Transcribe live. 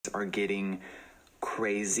are getting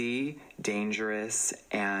crazy, dangerous,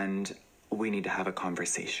 and we need to have a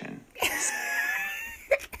conversation.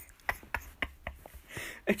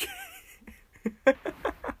 Okay.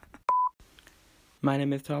 My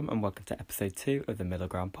name is Tom and welcome to episode 2 of the Middle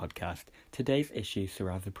Ground podcast. Today's issue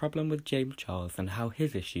surrounds the problem with James Charles and how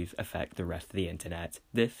his issues affect the rest of the internet.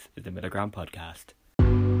 This is the Middle Ground podcast.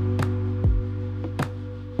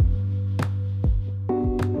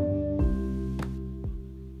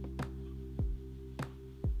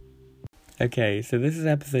 Okay, so this is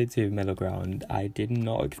episode 2 of Middle Ground. I did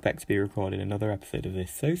not expect to be recording another episode of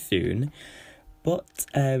this so soon. But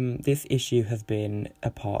this issue has been a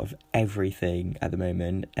part of everything at the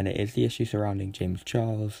moment, and it is the issue surrounding James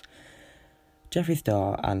Charles, Jeffree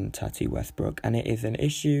Star and Tati Westbrook, and it is an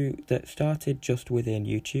issue that started just within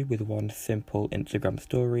YouTube with one simple Instagram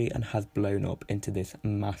story and has blown up into this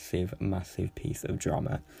massive piece of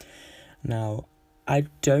drama. Now, I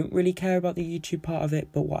don't really care about the YouTube part of it,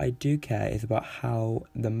 but what I do care is about how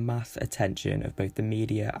the mass attention of both the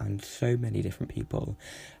media and so many different people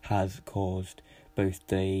has caused both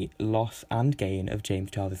the loss and gain of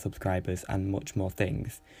James Charles' subscribers and much more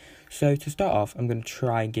things. So to start off, I'm going to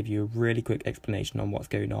try and give you a really quick explanation on what's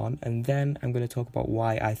going on, and then I'm going to talk about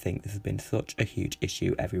why I think this has been such a huge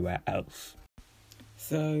issue everywhere else.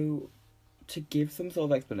 So, to give some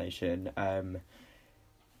sort of explanation,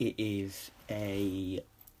 it is a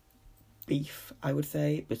beef, I would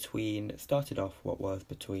say, started off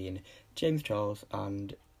between James Charles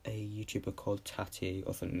and a YouTuber called Tati,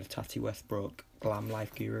 or something, Tati Westbrook, Glam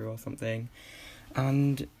Life Guru or something.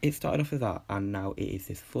 And it started off with that, and now it is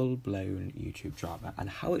this full-blown YouTube drama. And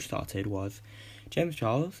how it started was James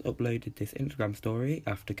Charles uploaded this Instagram story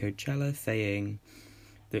after Coachella saying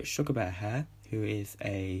that Sugar Bear Hair, who is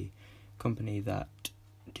a company that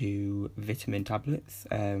do vitamin tablets,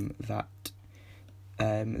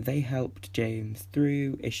 they helped James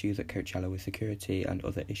through issues at Coachella with security and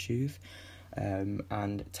other issues.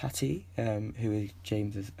 And Tati, who is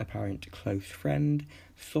James's apparent close friend,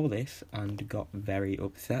 saw this and got very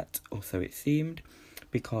upset, or so it seemed,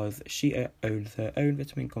 because she owns her own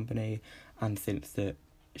vitamin company and thinks that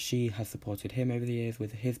she has supported him over the years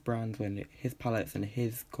with his brands and his palettes and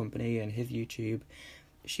his company and his YouTube.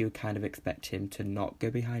 She would kind of expect him to not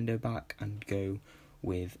go behind her back and go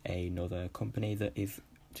with another company that is,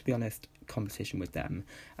 to be honest, competition with them.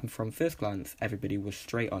 And from first glance, everybody was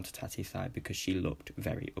straight onto Tati's side because she looked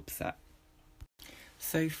very upset.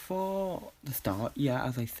 So for the start, yeah,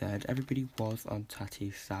 as I said, everybody was on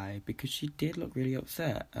Tati's side because she did look really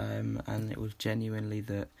upset, and it was genuinely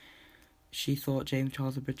that she thought James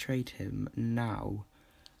Charles had betrayed him. Now,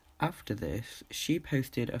 after this, she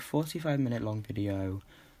posted a 45-minute long video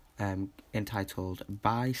entitled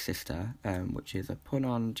Bye Sister, which is a pun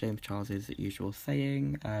on James Charles's usual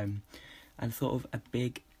saying, and sort of a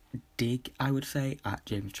big dig, I would say, at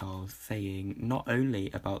James Charles, saying not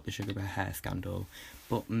only about the Sugar Bear Hair scandal,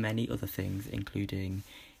 but many other things, including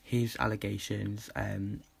his allegations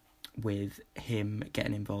with him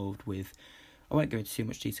getting involved with, I won't go into too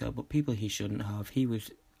much detail, but people he shouldn't have. He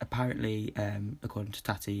was apparently, according to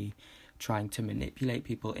Tati, trying to manipulate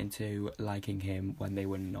people into liking him when they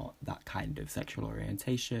were not that kind of sexual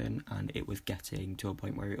orientation, and it was getting to a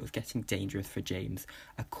point where it was getting dangerous for James,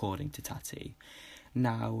 according to Tati.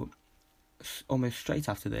 Now, almost straight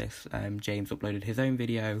after this, James uploaded his own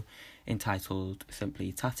video entitled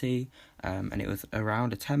simply Tati, and it was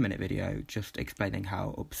around a 10-minute video just explaining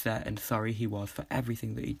how upset and sorry he was for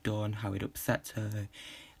everything that he'd done, how it upset her.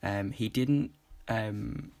 He didn't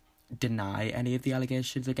deny any of the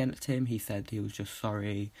allegations against him. He said he was just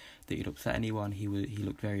sorry that he'd upset anyone. He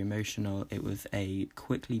looked very emotional. It was a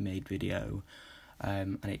quickly made video,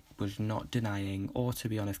 and it was not denying or, to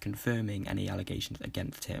be honest, confirming any allegations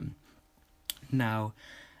against him. Now,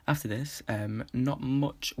 after this, not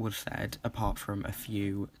much was said apart from a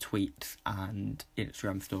few tweets and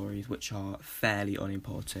Instagram stories, which are fairly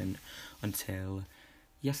unimportant, until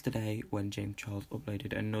yesterday when James Charles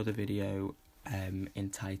uploaded another video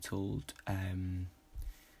entitled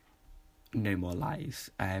No More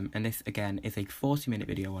Lies, and this again is a 40-minute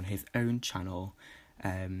video on his own channel,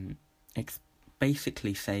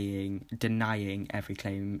 basically denying every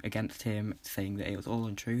claim against him, saying that it was all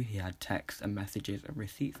untrue. He had texts and messages and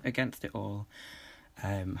receipts against it all,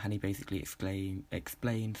 and he basically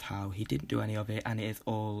explains how he didn't do any of it, and it is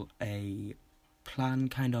all a plan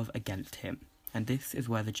kind of against him. And this is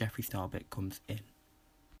where the Jeffree Star bit comes in.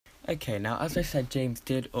 Okay, now as I said, James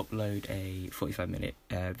did upload a 45-minute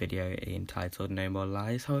video entitled No More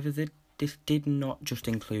Lies. However, the this did not just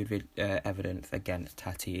include evidence against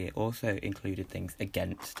Tati, it also included things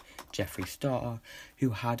against Jeffree Star,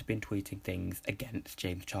 who had been tweeting things against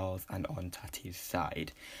James Charles and on Tati's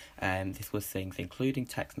side. This was things including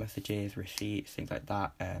text messages, receipts, things like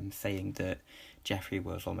that, saying that Jeffree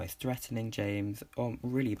was almost threatening James, or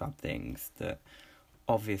really bad things that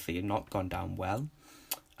obviously had not gone down well.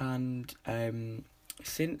 And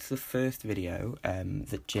since the first video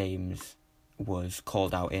that James was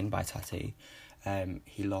called out in by Tati,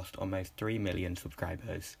 he lost almost 3 million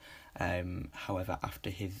subscribers. However,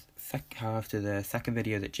 after the second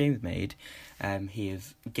video that James made, he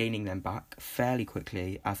is gaining them back fairly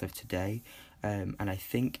quickly as of today, and I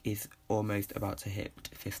think is almost about to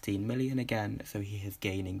hit 15 million again, so he is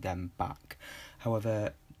gaining them back.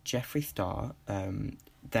 However, Jeffree Star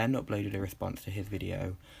then uploaded a response to his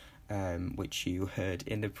video, which you heard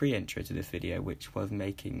in the pre-intro to this video, which was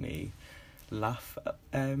making me laugh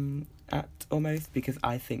at almost, because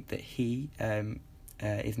I think that he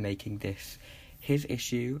is making this his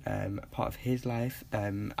issue, part of his life,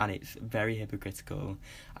 and it's very hypocritical,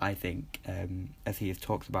 I think, as he has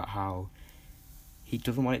talked about how he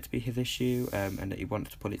doesn't want it to be his issue, and that he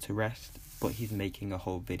wants to put it to rest, but he's making a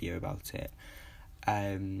whole video about it.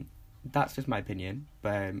 That's just my opinion,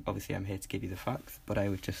 but obviously I'm here to give you the facts, but I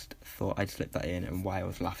would just thought I'd slip that in and why I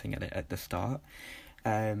was laughing at it at the start.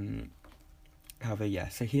 However, yeah,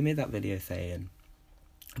 so he made that video saying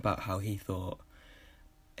about how he thought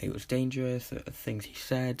it was dangerous, things he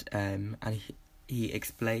said, and he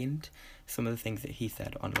explained some of the things that he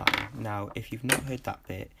said online. Now, if you've not heard that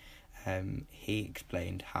bit, he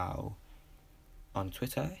explained how on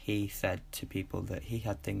Twitter he said to people that he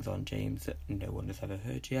had things on James that no one has ever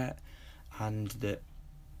heard yet, and that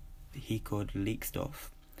he could leak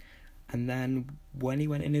stuff. And then when he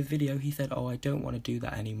went in his video, he said, "Oh, I don't want to do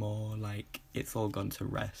that anymore, like, it's all gone to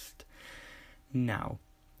rest." Now,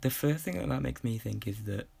 the first thing that makes me think is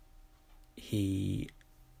that he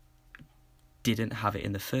didn't have it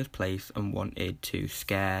in the first place and wanted to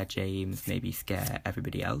scare James, maybe scare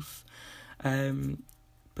everybody else.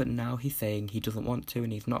 But now he's saying he doesn't want to,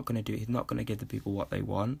 and he's not going to give the people what they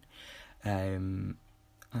want.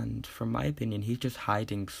 And from my opinion, he's just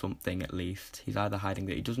hiding something at least. He's either hiding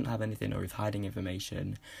that he doesn't have anything, or he's hiding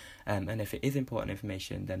information. And if it is important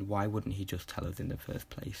information, then why wouldn't he just tell us in the first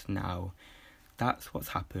place? Now, that's what's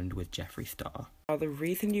happened with Jeffree Star. Now, the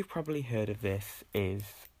reason you've probably heard of this is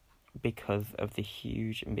because of the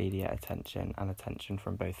huge media attention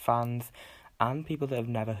from both fans and people that have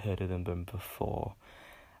never heard of them before.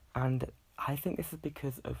 And I think this is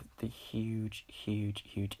because of the huge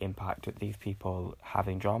impact that these people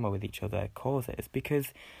having drama with each other causes.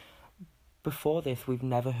 Because before this, we've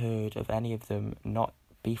never heard of any of them not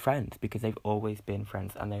be friends, because they've always been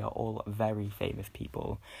friends, and they are all very famous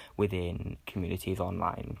people within communities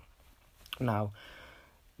online. Now,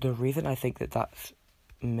 the reason I think that that's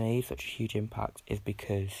made such a huge impact is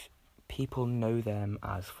because people know them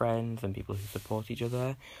as friends and people who support each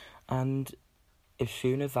other, and as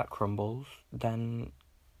soon as that crumbles, then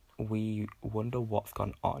we wonder what's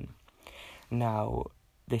gone on. Now,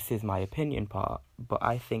 this is my opinion part, but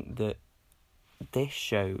I think that this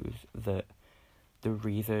shows that the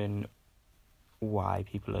reason why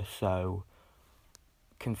people are so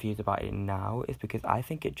confused about it now is because I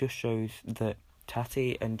think it just shows that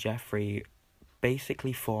Tati and Jeffree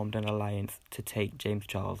basically formed an alliance to take James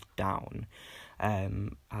Charles down.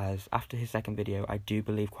 As after his second video, I do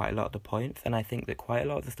believe quite a lot of the points, and I think that quite a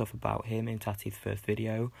lot of the stuff about him in Tati's first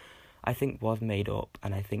video, I think was made up,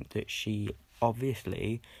 and I think that she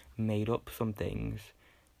obviously made up some things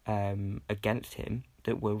against him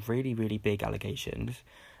that were really big allegations.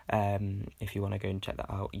 If you want to go and check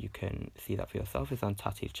that out, you can see that for yourself. It's on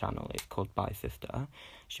Tati's channel. It's called Bye Sister.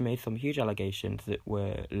 She made some huge allegations that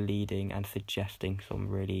were leading and suggesting some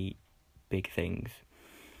really big things,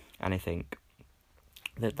 and I think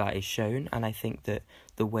that is shown. And I think that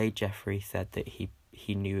the way Jeffree said that he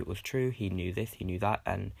knew it was true, he knew this, he knew that,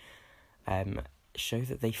 and shows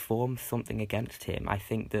that they formed something against him. I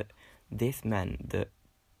think that this meant that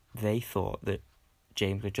they thought that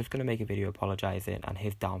James was just going to make a video apologising and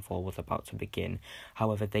his downfall was about to begin.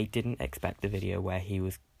 However, they didn't expect the video where he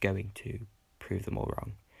was going to prove them all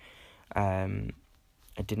wrong. I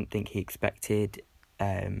don't think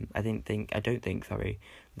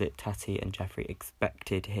that Tati and Jeffree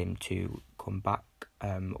expected him to come back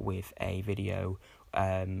with a video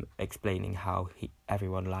explaining how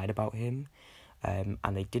everyone lied about him, and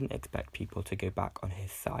they didn't expect people to go back on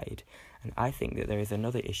his side. And I think that there is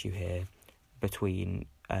another issue here between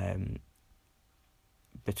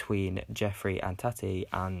between Jeffree and Tati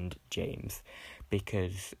and James,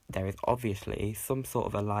 because there is obviously some sort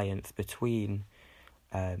of alliance between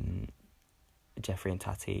Jeffree and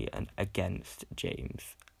Tati and against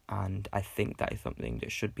James, and I think that is something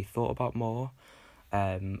that should be thought about more,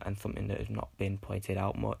 and something that has not been pointed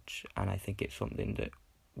out much, and I think it's something that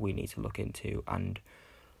we need to look into, and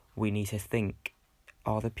we need to think,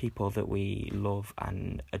 are the people that we love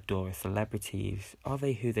and adore as celebrities, are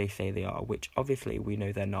they who they say they are? Which obviously we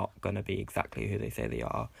know they're not going to be exactly who they say they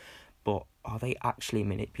are, but are they actually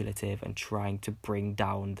manipulative and trying to bring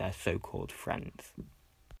down their so-called friends?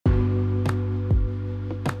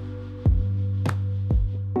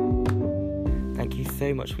 Thank you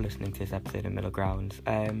so much for listening to this episode of Middle Grounds.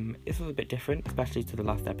 This was a bit different, especially to the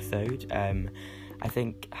last episode. I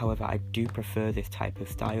think, however, I do prefer this type of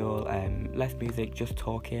style, less music, just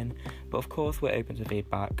talking, but of course we're open to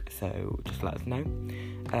feedback, so just let us know.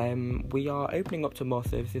 We are opening up to more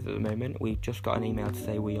services at the moment. We've just got an email to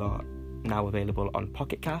say we are now available on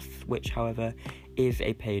Pocket Casts, which, however, is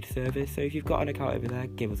a paid service, so if you've got an account over there,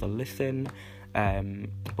 give us a listen.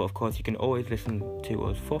 But of course you can always listen to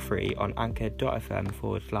us for free on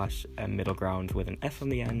anchor.fm/middlegrounds with an S on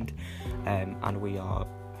the end, and we are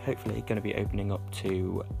hopefully going to be opening up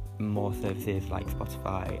to more services like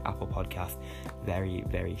Spotify, Apple Podcasts very,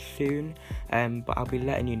 very soon, but I'll be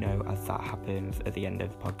letting you know as that happens at the end of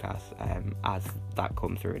the podcast, as that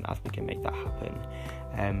comes through and as we can make that happen.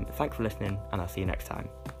 Thanks for listening, and I'll see you next time.